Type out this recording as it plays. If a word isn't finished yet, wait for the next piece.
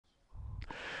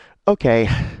Okay,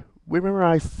 remember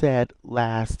I said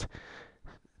last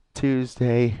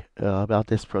Tuesday about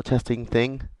this protesting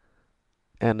thing?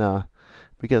 And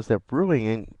because they're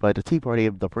brewing by the Tea Party,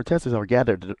 the protesters are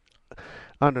gathered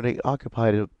under the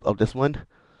occupied of this one.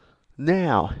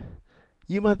 Now,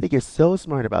 you might think you're so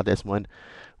smart about this one.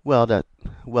 Well,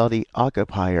 the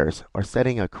occupiers are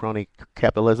setting a crony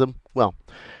capitalism. Well,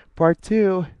 part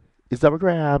two is up for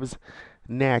grabs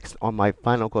next on my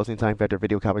final closing time factor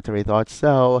video commentary thoughts.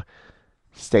 So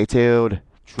stay tuned.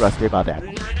 Trust me about that.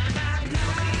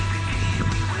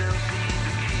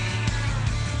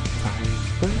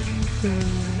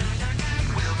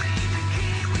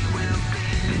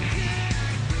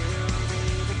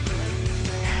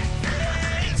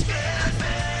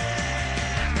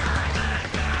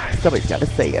 Somebody's got to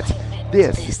say it.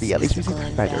 This is the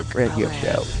LHBC Factor Radio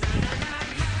Show.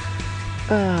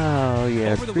 Oh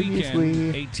yes, Over the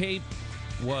previously, weekend, a tape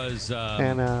was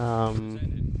and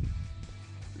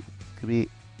could be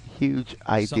huge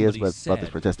ideas somebody with about this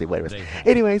said protesting. Wait a minute. they had.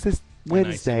 Anyways, it's And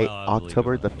I said, Wednesday, well, I believe it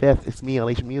October when the I read 5th. It's me,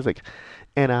 Elation Music,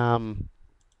 and and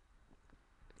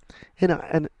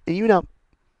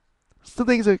some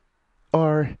things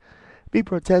are being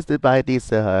protested by these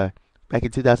back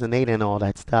in 2008 and all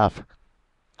that stuff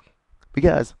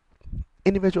because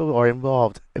individuals are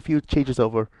involved. A few changes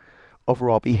over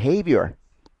overall behavior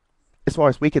as far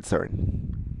as we're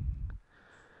concerned.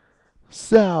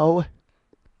 So,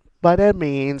 by that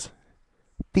means,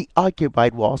 the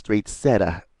occupied Wall Street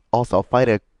said also fight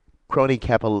a crony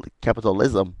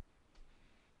capitalism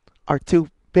are too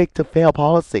big to fail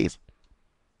policies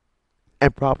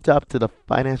and propped up to the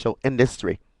financial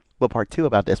industry. Well, part two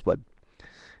about this one.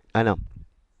 I know.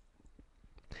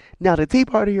 Now, the Tea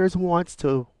Partiers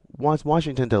wants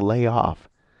Washington to lay off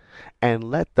and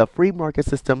let the free market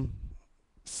system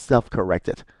self-correct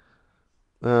it.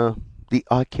 Uh, the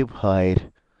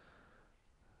occupied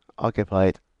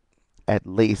at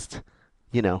least,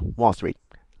 Wall Street,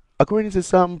 according to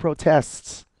some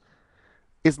protests,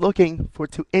 is looking for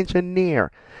to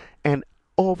engineer and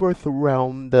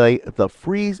overthrow the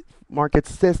free market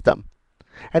system,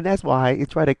 and that's why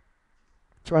it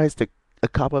tries to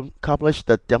accomplish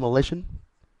the demolition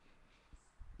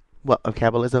of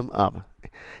capitalism.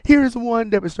 Here's one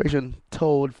demonstration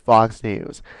told Fox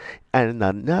News, and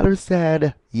another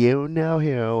said, "You know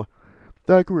who."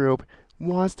 The group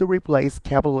wants to replace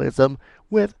capitalism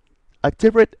with a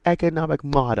different economic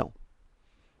model.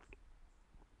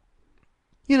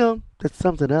 That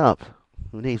sums it up.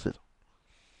 Who needs it?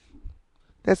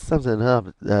 That sums it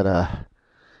up that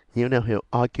who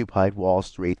occupied Wall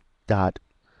Street dot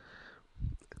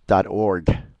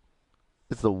org.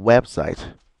 It's the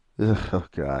website. Ugh, oh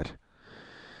God.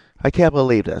 I can't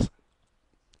believe this.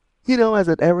 As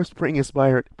an ever spring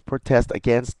inspired protest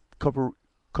against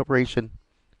corporation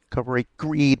corporate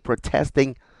greed,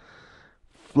 protesting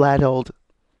flailed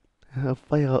uh,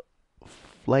 flail-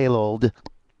 flailed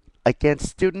against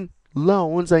student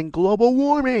loans and global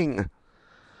warming,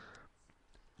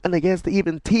 and against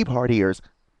even Tea Partiers'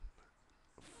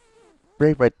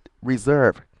 favorite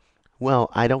reserve. Well,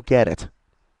 I don't get it.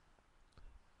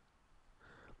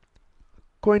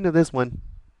 According to this one,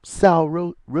 Sal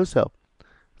Russo,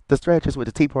 the strategist with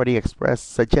the Tea Party,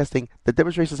 expressed suggesting the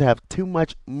demonstrations have too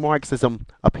much Marxism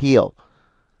appeal.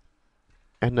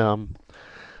 And oh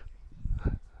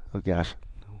gosh,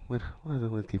 what are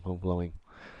the people blowing?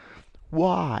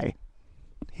 Why?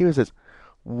 Here's this.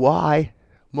 Why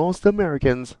most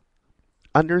Americans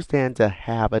understand to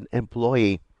have an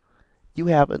employee. You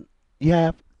have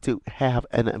to have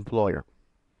an employer.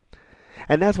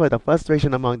 And that's why the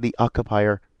frustration among the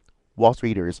occupier Wall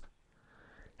Streeters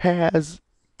has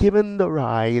given the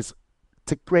rise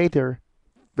to greater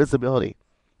visibility.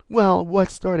 Well, what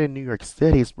started in New York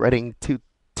City spreading to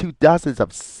dozens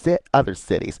of other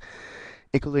cities,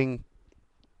 including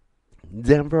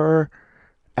Denver,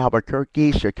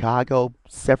 Albuquerque, Chicago,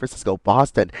 San Francisco,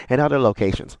 Boston, and other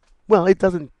locations. Well, it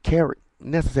doesn't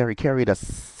necessarily carry the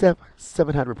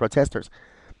 700 protesters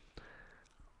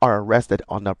are arrested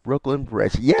on the Brooklyn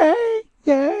Bridge. Yay!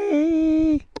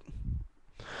 Yay!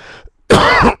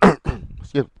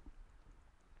 Excuse me.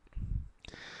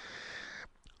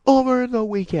 Over the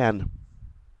weekend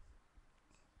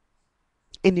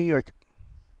in New York,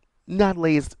 not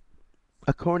least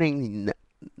according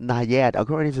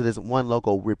to this one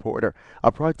local reporter,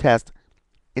 a protest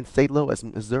in St. Louis,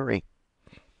 Missouri,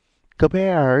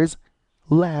 compares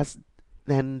less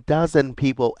than dozen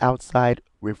people outside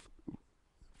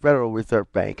Federal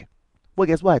Reserve Bank. Well,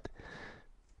 guess what?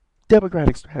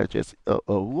 Democratic strategist.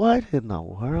 What in the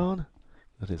world?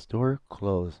 With his door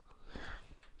closed.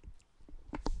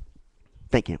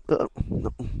 Thank you. No.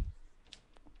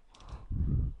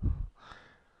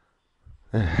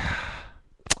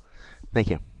 Thank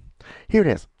you. Here it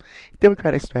is.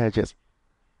 Democratic strategist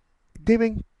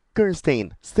David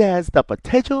Gerstein says the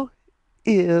potential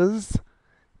is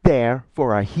there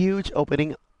for a huge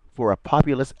opening for a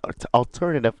populist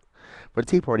alternative for the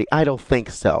Tea Party. I don't think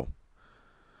so.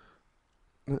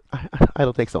 I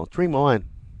don't think so. Dream on,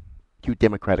 you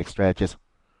Democratic strategists.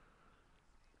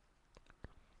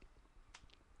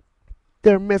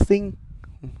 They're missing.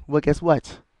 Well, guess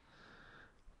what?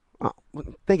 Uh,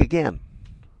 think again.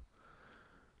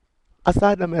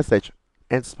 Aside the message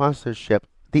and sponsorship,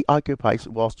 the Occupy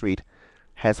Wall Street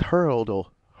has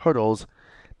hurdles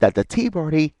that the Tea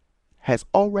Party has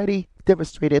already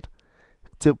demonstrated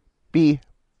to be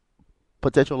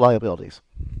potential liabilities.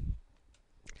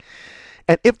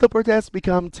 And if the protests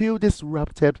become too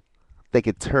disruptive, they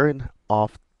could turn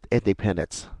off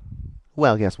independence.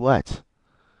 Well, guess what?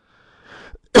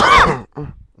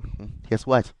 Guess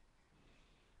what?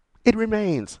 It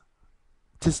remains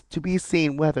to be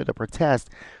seen whether the protest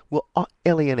will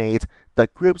alienate the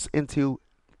groups into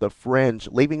the fringe,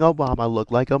 leaving Obama look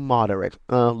like a moderate,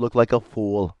 look like a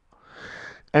fool,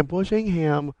 and pushing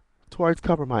him towards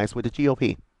compromise with the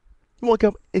GOP. You want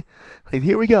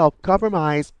here we go,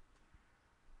 compromise.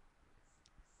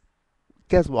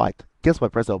 Guess what? Guess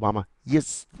what, President Obama?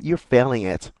 You're failing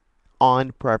it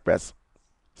on purpose.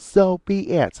 So be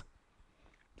it.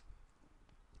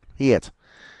 Be it.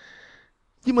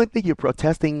 You might think you're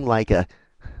protesting like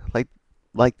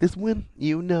like this one.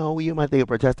 You might think you're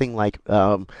protesting like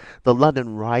the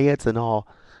London riots and all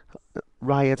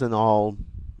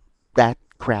that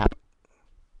crap.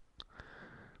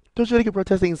 Don't you think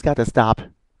protesting has got to stop?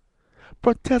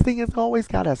 Protesting has always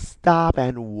got to stop,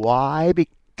 and why?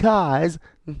 Because,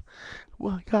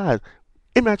 well, God,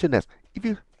 imagine this: if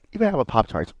you have a Pop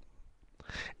Tart,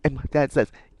 and my dad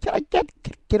says, can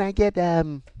I get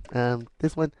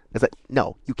this one?" I said,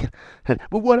 "No, you can't."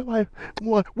 But what am I?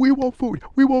 What we want food.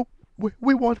 We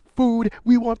want food.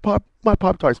 We want my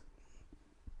Pop Tarts.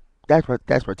 That's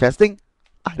protesting.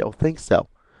 I don't think so.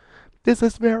 This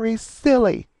is very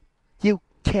silly. You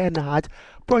cannot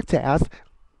protest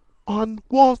on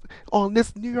walls on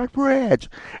this New York bridge,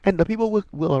 and the people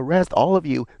will arrest all of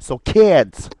you. So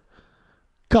kids,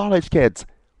 college kids,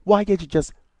 why can't you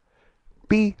just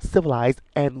be civilized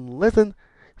and listen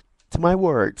to my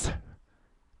words?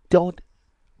 Don't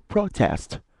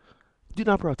protest. Do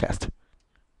not protest.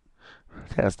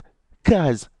 Protest,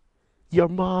 cause your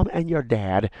mom and your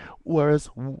dad was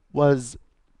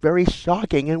very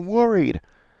shocking and worried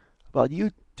about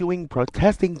you doing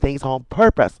protesting things on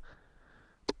purpose.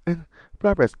 And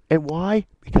purpose. And why?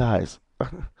 Because.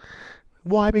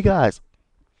 Why? Because.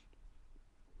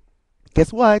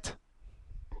 Guess what?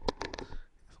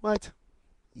 Guess what?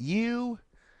 You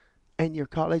and your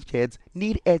college kids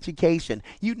need education.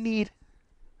 You need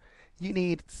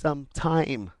some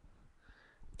time.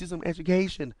 Do some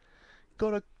education.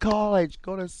 Go to college,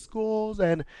 go to schools,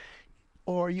 and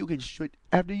or you can should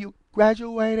after you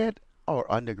graduated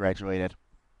or undergraduated,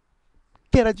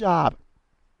 get a job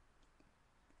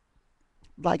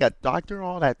like a doctor,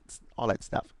 all that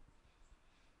stuff.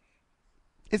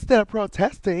 Instead of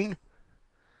protesting,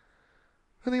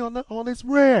 on this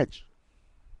bridge,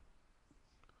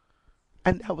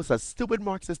 and that was a stupid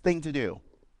Marxist thing to do.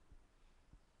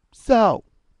 So,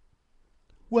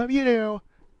 whatever you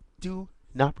do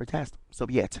not protest. So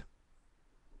be it.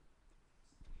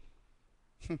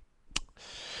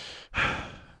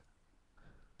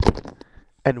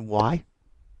 And why?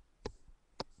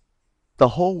 The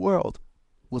whole world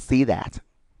will see that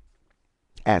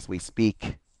as we speak,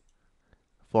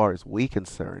 as far as we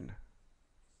concern.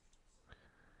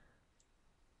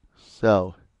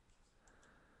 So,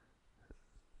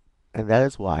 and that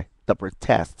is why the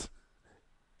protest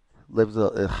lives.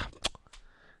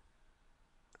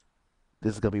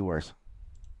 This is gonna be worse.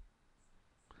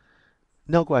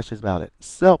 No questions about it.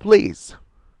 So please,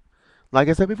 like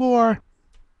I said before,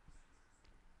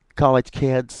 college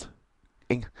kids,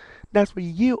 and that's for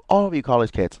you, all of you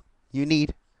college kids. You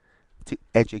need to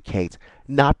educate,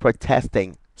 not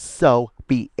protesting. So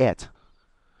be it.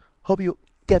 Hope you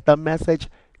get the message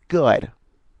good.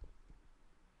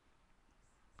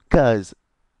 Because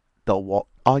the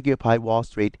Occupy Wall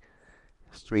Street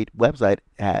website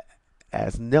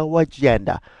has no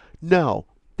agenda. No,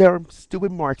 they're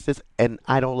stupid Marxists, and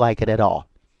I don't like it at all.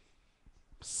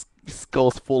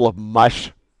 Skulls full of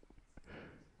mush.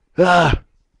 Ah,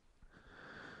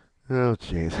 oh,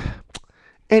 jeez.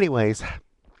 Anyways,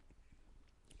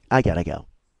 I gotta go.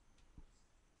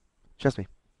 Trust me.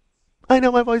 I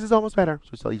know my voice is almost better,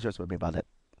 so you trust with me about it.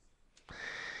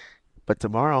 But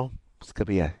tomorrow, it's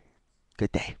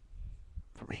good day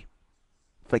for me.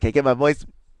 If I can get my voice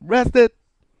rested,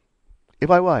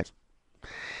 if I was.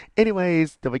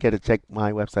 Anyways, don't forget to check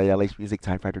my website,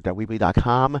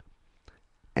 lhmusictimefactor.weebly.com,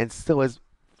 and still is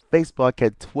Facebook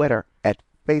and Twitter at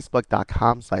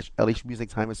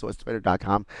facebook.com/lhmusictime, and so is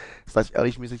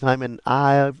twitter.com/lhmusictime. And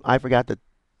I forgot to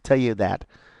tell you that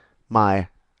my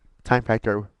Time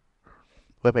Factor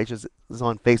webpage is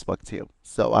on Facebook too.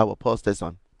 So I will post this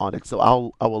on it. So I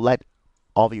will let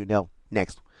all of you know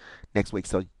next week.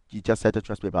 So you just have to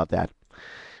trust me about that.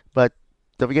 But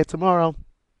don't forget tomorrow,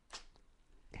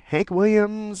 Hank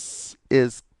Williams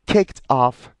is kicked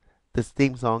off this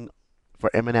theme song for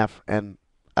MNF and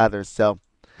others. So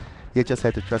you just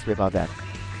have to trust me about that.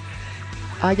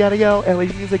 I gotta go. LA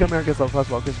Music, America's Love Plus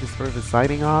Christmas service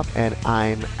signing off, and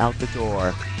I'm out the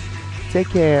door. Take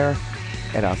care,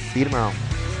 and I'll see you tomorrow.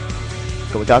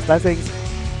 Go with God's blessings.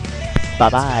 Bye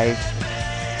bye.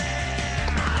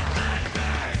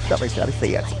 Somebody's gotta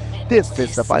say it. This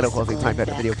is the final closing time at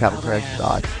the video calendar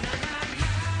shot.